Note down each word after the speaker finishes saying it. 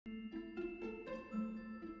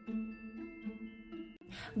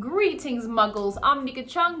Greetings muggles, I'm Nika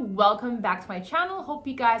Chung. Welcome back to my channel. Hope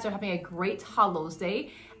you guys are having a great Hallows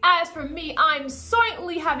Day. As for me, I'm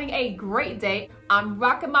certainly having a great day. I'm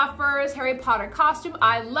rocking my first Harry Potter costume.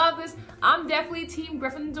 I love this. I'm definitely Team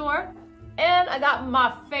Gryffindor. And I got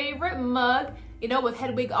my favorite mug, you know, with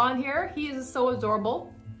Hedwig on here. He is so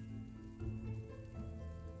adorable.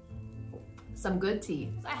 Some good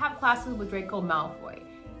tea. I have classes with Draco Malfoy.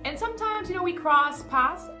 And sometimes, you know, we cross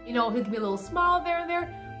paths. You know, he'll give me a little smile there and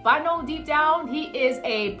there. But I know deep down, he is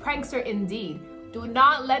a prankster indeed. Do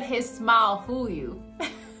not let his smile fool you.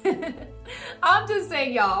 I'm just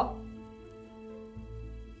saying, y'all.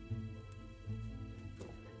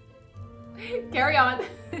 Carry on.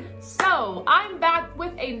 So, I'm back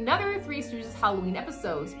with another Three Stooges Halloween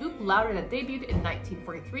episode, Spook Louder, that debuted in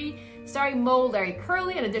 1943, starring Moe Larry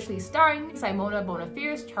Curly, and additionally starring Symona,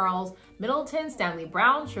 Boniface, Charles Middleton, Stanley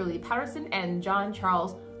Brown, Shirley Patterson, and John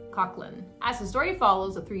Charles Conklin. As the story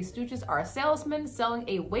follows, the Three Stooges are salesmen selling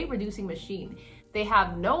a weight-reducing machine. They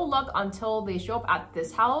have no luck until they show up at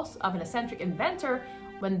this house of an eccentric inventor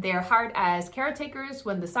when they're hired as caretakers.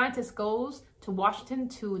 When the scientist goes to Washington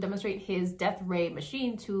to demonstrate his death ray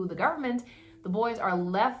machine to the government, the boys are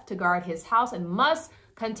left to guard his house and must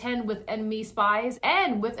contend with enemy spies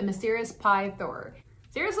and with a mysterious pie thrower.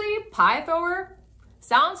 Seriously, pie thrower?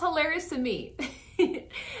 Sounds hilarious to me.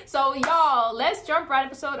 So y'all, let's jump right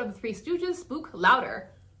episode of the Three Stooges, Spook Louder.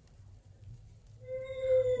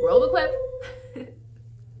 Roll the clip.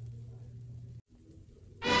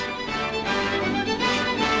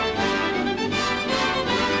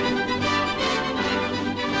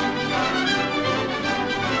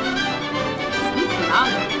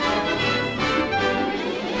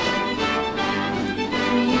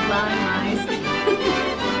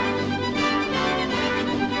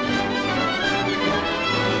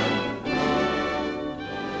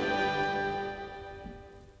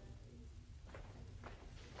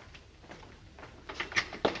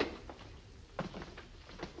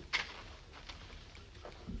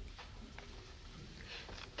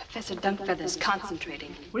 Professor Dunkfeather's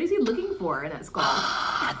concentrating. What is he looking for in that skull?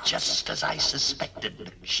 Ah, just as I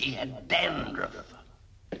suspected, she had dandruff.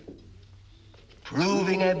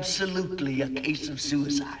 Proving absolutely a case of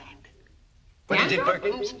suicide. What is it,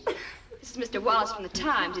 Perkins? This is Mr. Wallace from the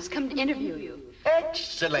Times. He's come to interview you.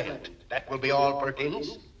 Excellent. That will be all,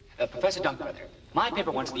 Perkins. Professor Dunkfeather, my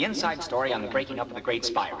paper wants the inside story on the breaking up of the great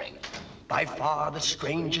spy ring. By far the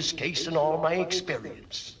strangest case in all my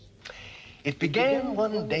experience. It began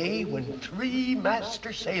one day when 3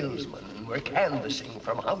 master salesmen were canvassing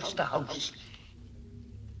from house to house.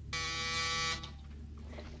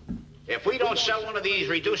 If we don't sell one of these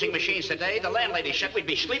reducing machines today, the landlady said we'd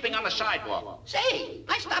be sleeping on the sidewalk. Say,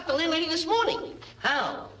 I stopped the landlady this morning.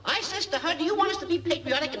 How? I says to her, do you want us to be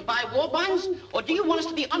patriotic and buy war bonds, or do you want us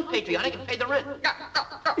to be unpatriotic and pay the rent?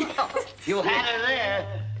 You had her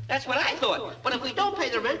there. That's what I thought. But if we don't pay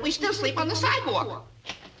the rent, we still sleep on the sidewalk.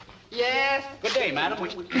 Yes. Good day, madam.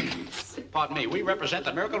 Pardon me, we represent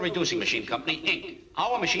the Miracle Reducing Machine Company, Inc.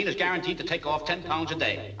 Our machine is guaranteed to take off 10 pounds a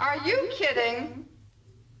day. Are you kidding?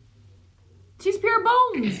 She's pure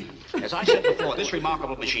bones. As I said before, this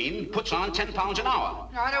remarkable machine puts on 10 pounds an hour.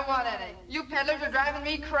 I don't want any. You peddlers are driving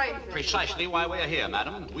me crazy. Precisely why we're here,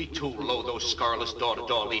 madam. We too load those scurrilous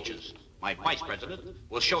door-to-door leeches. My vice president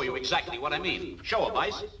will show you exactly what I mean. Show her,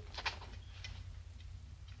 Vice.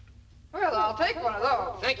 Well, I'll take one of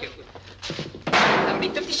those. Thank you. That'll be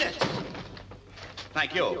 50 cents.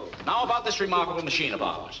 Thank you. Now about this remarkable machine of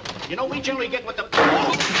ours. You know, we generally get what the...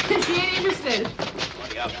 She ain't interested.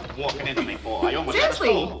 What are you walking into me for? I almost Seriously?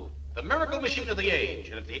 got a stole. The miracle machine of the age.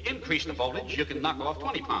 And if you increase the voltage, you can knock off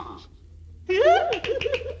 20 pounds. Really?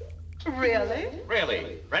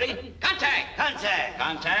 Really? Ready? Contact! Contact!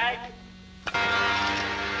 Contact!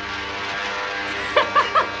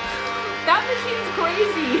 That machine's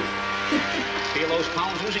crazy. Feel those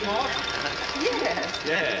pounds oozing off? Yes.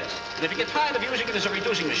 Yes. And if you get tired of using it as a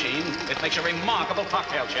reducing machine, it makes a remarkable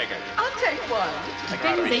cocktail shaker. I'll take one. Take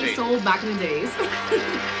out a Things they receipt. sold back in the days.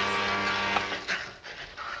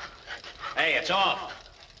 Hey, it's off.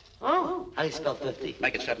 Oh, I spelled 50.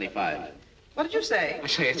 Make it 75. What did you say? I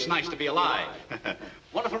say, it's nice to be alive.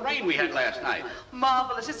 Wonderful rain we had last night.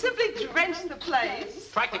 Marvelous. It simply drenched the place.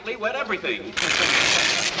 Practically wet everything.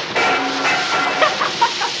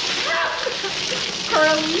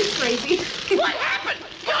 Curly's crazy. What happened?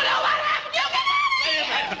 You know what happened? You get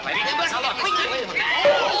out of here! Now look, Wait a minute.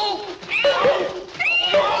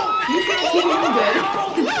 You can't keep him good.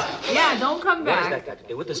 Yeah, don't come What has back. that got to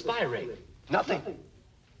do with the spy ring? Nothing.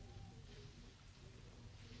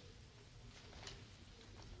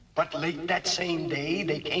 But late that same day,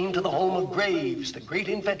 they came to the home of Graves, the great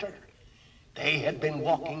inventor. They had been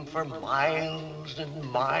walking for miles and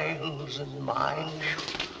miles and miles.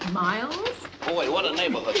 Miles? Boy, what a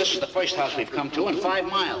neighborhood. This is the first house we've come to in 5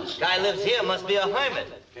 miles. Guy lives here, must be a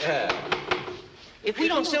hermit. Yeah. If we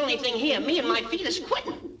don't sell anything here, me and my feet is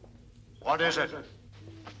quitting. What is it?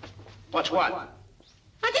 What's what?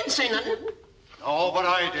 I didn't say nothing. Oh, but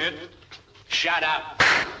I did. Shut up.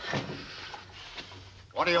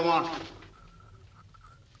 What do you want?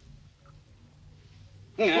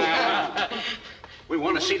 We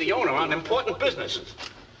want to see the owner on important business.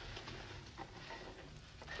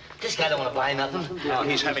 This guy don't want to buy nothing. No,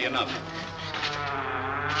 he's heavy enough.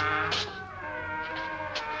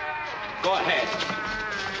 Go ahead.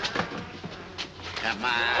 Come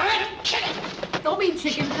on. Don't be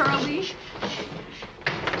chicken, Curly.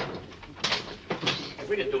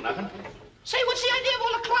 We didn't do nothing. Say, what's the idea of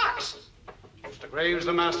all the clocks? Mr. Graves,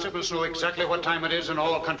 the master, will know exactly what time it is in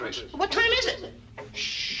all countries. What time is it?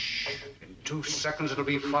 Shh. In 2 seconds, it'll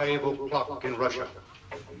be 5 o'clock in Russia.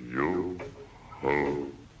 Yo, ho,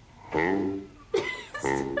 ho,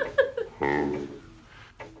 ho, ho.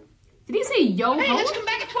 Did he say yo Hey, ho? let's come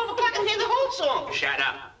back at 12 o'clock and hear the whole song. Shut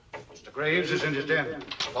up. Mr. Graves is in his den.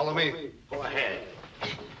 Follow me. Go ahead.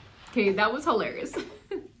 Okay, that was hilarious.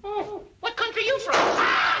 Oh, what country you from?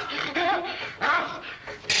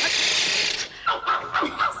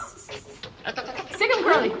 Sick him,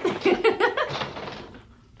 Curly.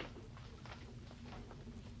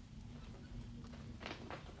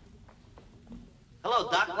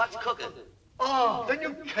 Hello, Doc. What's cooking? Oh, the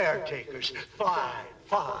new caretakers. Fine,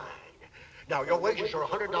 fine. Now, your wages are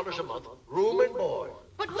 $100 a month, room and board.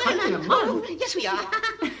 But we're $100 a not month? cool. Yes, we are.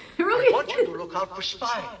 I Really? want you to look out for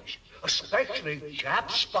spies, especially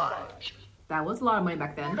Jap spies. That was a lot of money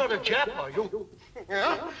back then. You're not a Jap, are you?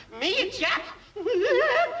 Me, a Jap?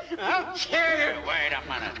 Wait a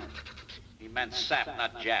minute. He meant sap,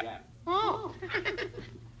 not Jap. Oh.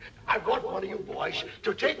 I want one of you boys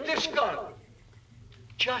to take this gun,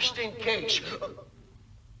 just in case.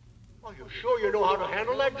 Are you sure you know how to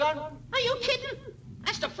handle that gun? Are you kidding?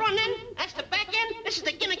 That's the front end. That's the back end. This is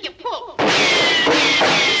the gimmick you pull.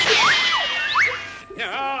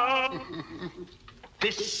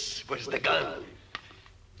 This was the gun.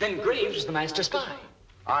 Then Graves is the master spy.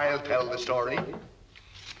 I'll tell the story.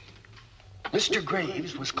 Mr.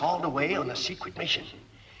 Graves was called away on a secret mission.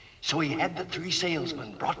 So he had the 3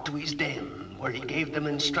 salesmen brought to his den, where he gave them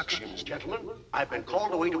instructions. Gentlemen, I've been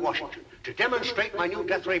called away to Washington to demonstrate my new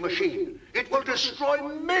death ray machine. It will destroy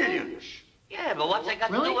millions. Yeah, but what's that got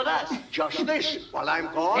to Really? do with us? Just this. While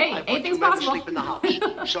I'm gone, Hey, I want anything's you men to possible. sleep in the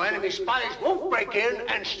house. So enemy spies won't break in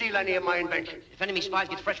and steal any of my inventions. If enemy spies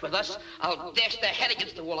get fresh with us, I'll dash their head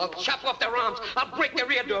against the wall. I'll chop off their arms. I'll break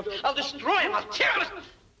their eardrums. I'll destroy them. I'll tear them.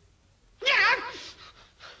 Yeah.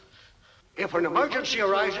 If an emergency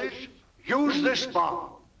arises, use this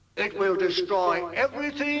bomb. It will destroy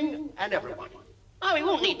everything and everyone. Oh, we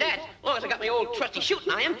won't need that. As long as I got my old trusty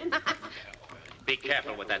shooting iron. Be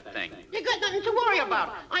careful with that thing. You got nothing to worry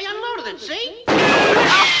about. I unloaded it, see?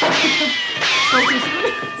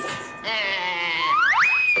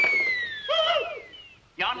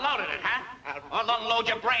 You unloaded it, huh? I'll unload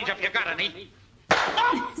your brains if you got any.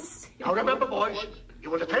 Now remember, boys, you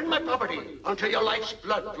will defend my property until your life's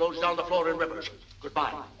blood flows down the floor in rivers.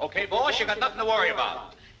 Goodbye. Okay, boss, you got nothing to worry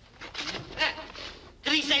about.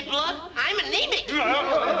 Did he say blood? I'm anemic.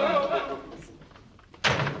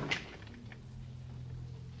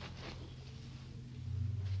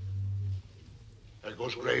 There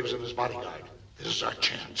goes Graves and his bodyguard. This is our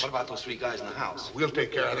chance. What about those 3 guys in the house? We'll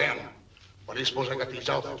take care of them. What do you suppose I got these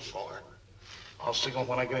outfits for? I'll signal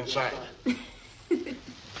when I get inside.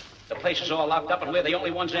 The place is all locked up and we're the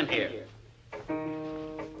only ones in here.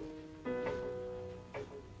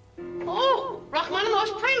 Oh,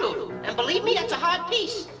 Rachmaninoff's Prelude. And believe me, that's a hard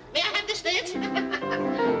piece. May I have this dance?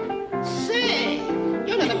 Say,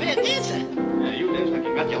 you're not a bad dancer. You dance like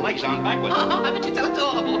you got your legs on backwards. Oh, I bet you tell it to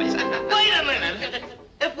all the boys. Wait a minute.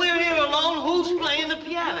 If we're here alone, who's playing the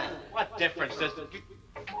piano? What difference does it...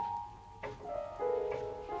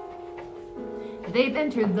 They've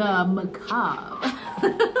entered the macabre.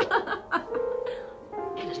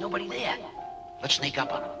 Hey, there's nobody there. Let's sneak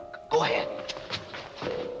up on them. Go ahead.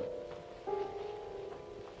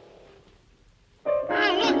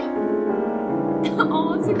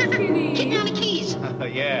 Oh, it's a kitty. Get down the keys.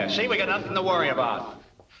 Yeah, see, we got nothing to worry about.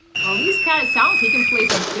 Well, he's kind of sounds he can play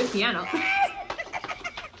some good piano.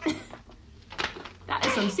 That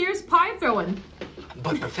is some serious pie throwing.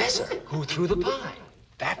 But, Professor, who threw the pie?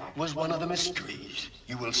 That was one of the mysteries.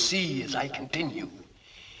 You will see as I continue.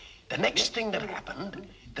 The next thing that happened,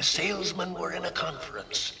 The salesmen were in a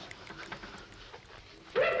conference.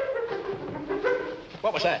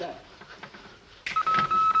 What was that?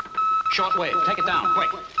 Short wave. Take it down,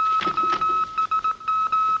 quick.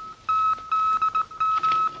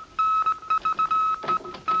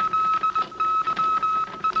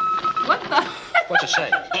 What the? What's it say?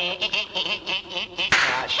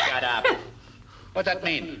 Ah, shut up. What'd that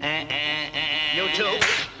mean? You too?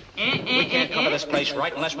 We can't cover this place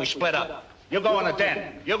right unless we split up. You go in the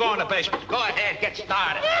den. You go in the basement. Go ahead, get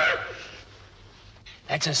started.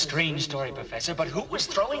 That's a strange story, Professor, but who was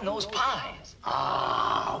throwing those pies?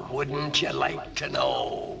 Ah, wouldn't you like to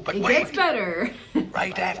know? But It wait. gets better.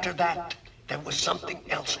 Right after that, there was something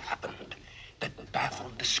else happened that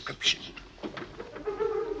baffled description.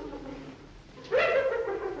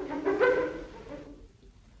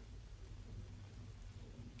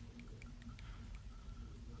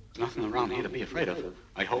 Nothing around here to be afraid of,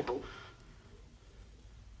 I hope.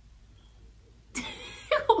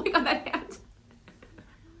 Oh my god, that hand.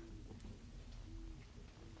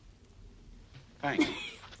 Thanks.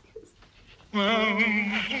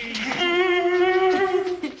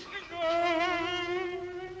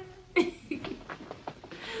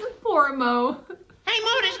 Poor Mo. Hey,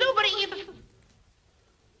 Mo, there's nobody here.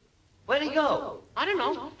 Where'd he go? I don't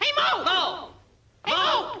know. Hey, Mo! Mo! Hey,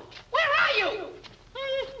 Mo! Where are you?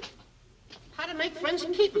 How to Make Friends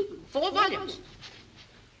and Keep Them. 4 volumes.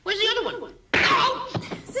 Where's the other one? Oh!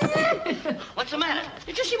 What's the matter?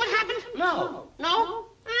 Did you see what happened? No. No?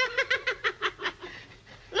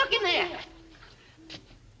 Look in there.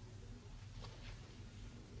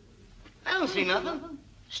 I don't see nothing.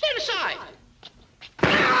 Stand aside.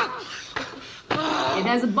 It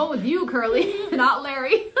has a bone with you, Curly, not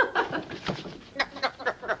Larry.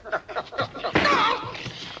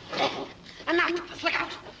 And now, flick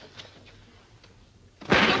out.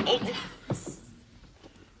 Oh.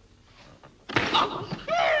 Oh.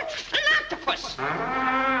 An octopus. I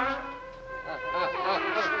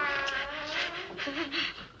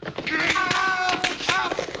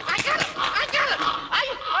got it.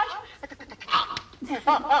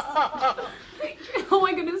 Oh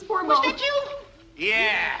my goodness, poor Mo. Was that you?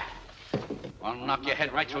 Yeah. I'll knock your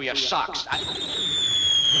head right through your socks.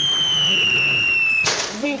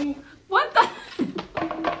 What the?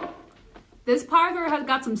 This Parker has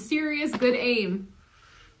got some serious good aim.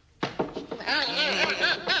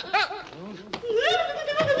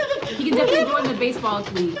 He can definitely join the baseball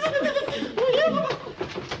league.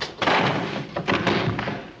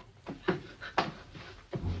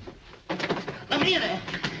 Let me in there.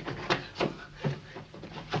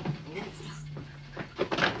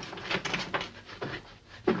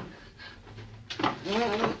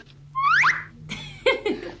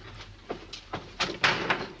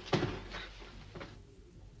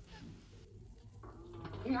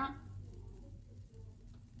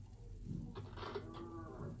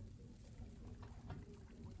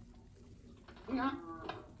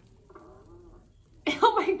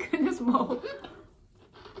 Oh my goodness, Mo.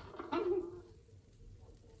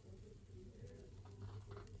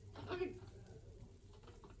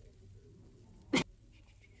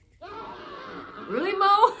 Really,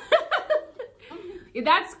 Mo? You're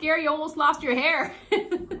that scary you almost lost your hair.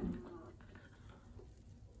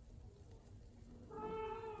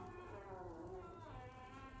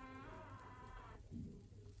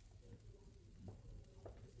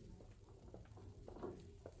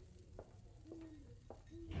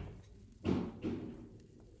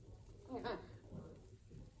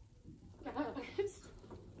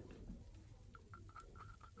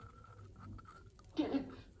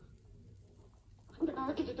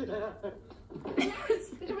 Is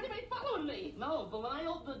there anybody following me? No, but when I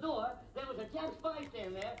opened the door, there was a Jack spy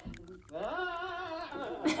standing there.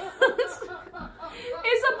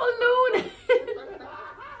 It's a balloon.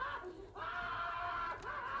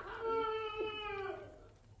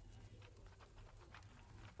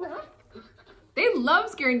 They love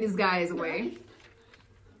scaring these guys away.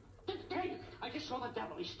 Hey, I just saw the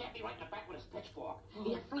devil. He stabbed me right in the back with his pitchfork.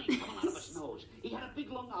 He had flames coming out of his nose. He had a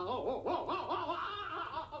big long... I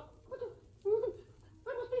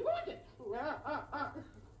must be haunted.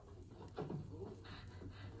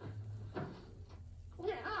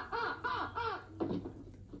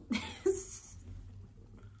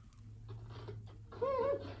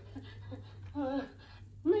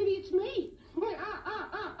 Maybe it's me.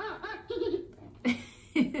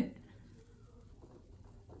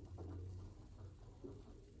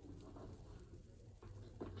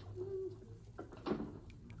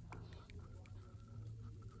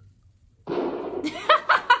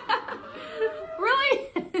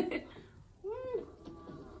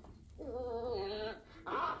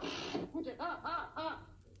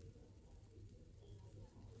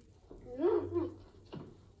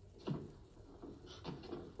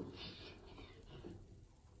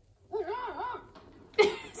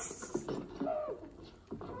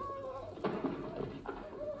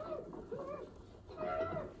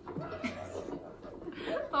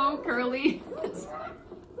 Curly.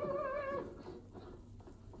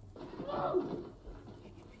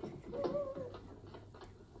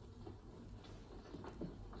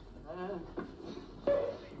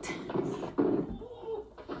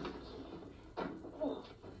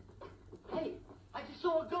 Hey, I just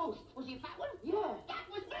saw a ghost. Was he a fat one? Yeah. That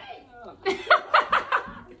was me!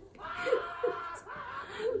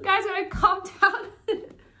 Guys, are I calm down?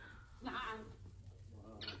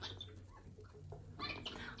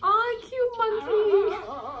 Aw, cute monkey.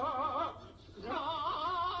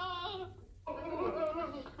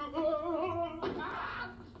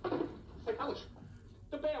 Hey, Alice,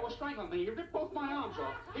 the bear was strangling me. You ripped both my arms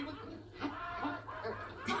off. He was...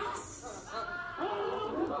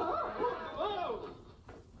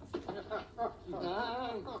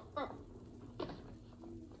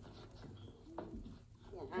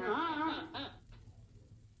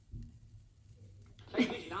 Hey,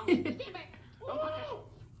 easy now. Stand back. Don't touch us.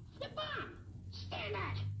 Step on. Stand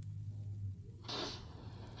back.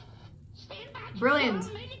 Stand back.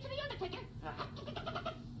 Brilliant. Made it to the Undertaker.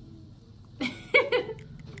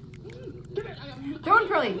 Throw it,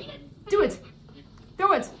 Curly. Do it.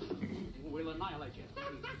 Throw it. We'll annihilate you.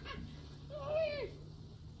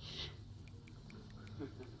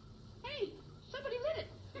 Hey, somebody lit it.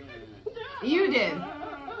 You did.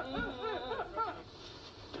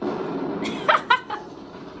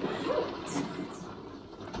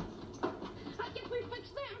 I guess we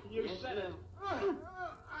fixed them. You said it.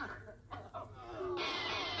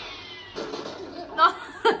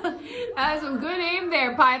 That was some good aim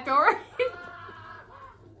there, Pythor.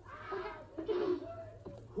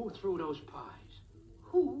 Who threw those pies?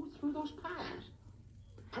 Who threw those pies?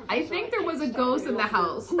 I think there was a ghost in the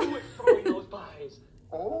house. Who was throwing those pies?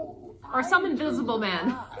 Oh. Or some invisible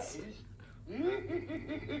man.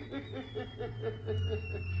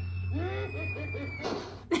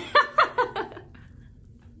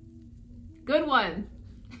 Good one.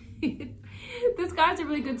 This guy's a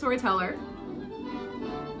really good storyteller.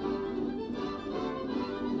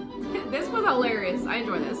 This was hilarious. I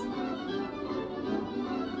enjoyed this.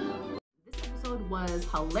 This episode was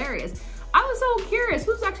hilarious. I was so curious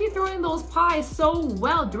who's actually throwing those pies so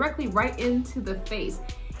well directly right into the face.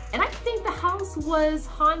 And I think the house was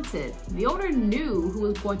haunted. The owner knew who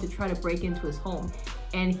was going to try to break into his home,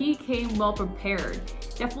 and he came well prepared.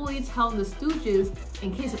 Definitely telling the Stooges,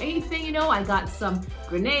 in case of anything, you know, I got some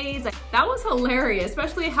grenades. That was hilarious,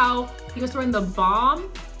 especially how he was throwing the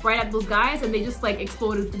bomb right at those guys and they just like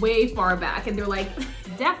exploded way far back, and they're like,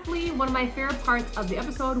 definitely one of my favorite parts of the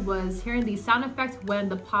episode was hearing the sound effects when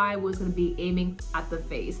the pie was gonna be aiming at the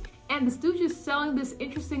face. And the Stooges selling this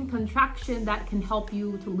interesting contraction that can help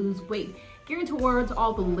you to lose weight, gearing towards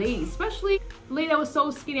all the ladies, especially the lady that was so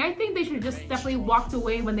skinny. I think they should have just definitely walked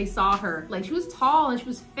away when they saw her. Like, she was tall and she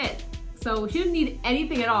was fit, so she didn't need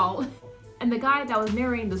anything at all. And the guy that was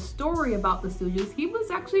narrating the story about the Stooges, he was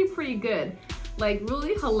actually pretty good. Like,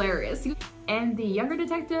 really hilarious. And the younger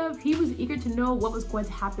detective, he was eager to know what was going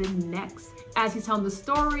to happen next. As he's telling the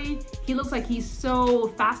story, he looks like he's so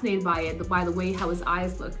fascinated by it, by the way how his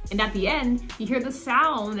eyes look. And at the end, you hear the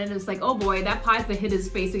sound and it's like, oh boy, that pie's gonna hit his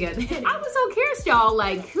face again. I was so curious, y'all,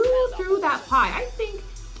 like, who threw that pie? I think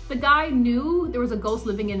the guy knew there was a ghost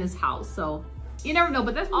living in his house, so you never know.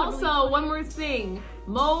 But that's also one more thing.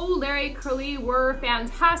 Mo, Larry, Curly were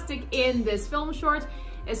fantastic in this film short,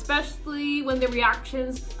 especially when the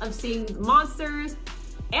reactions of seeing monsters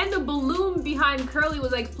and the balloon behind Curly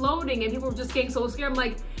was like floating and people were just getting so scared. I'm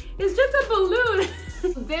like, it's just a balloon.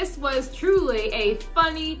 This was truly a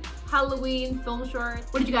funny Halloween film short.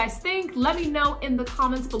 What did you guys think? Let me know in the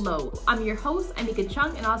comments below. I'm your host, Anika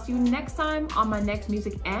Chung, and I'll see you next time on my next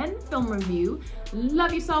music and film review.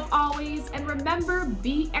 Love yourself always, and remember,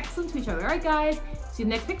 be excellent to each other. All right, guys, see you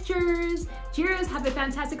next pictures. Cheers, have a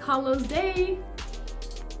fantastic Hallows Day.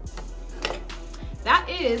 That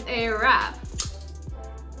is a wrap.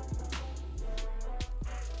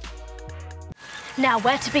 Now,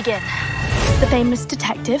 where to begin? The famous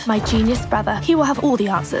detective, my genius brother. He will have all the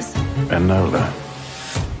answers. And know that.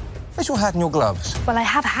 Where's your hat and your gloves? Well, I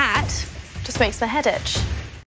have a hat. Just makes my head itch.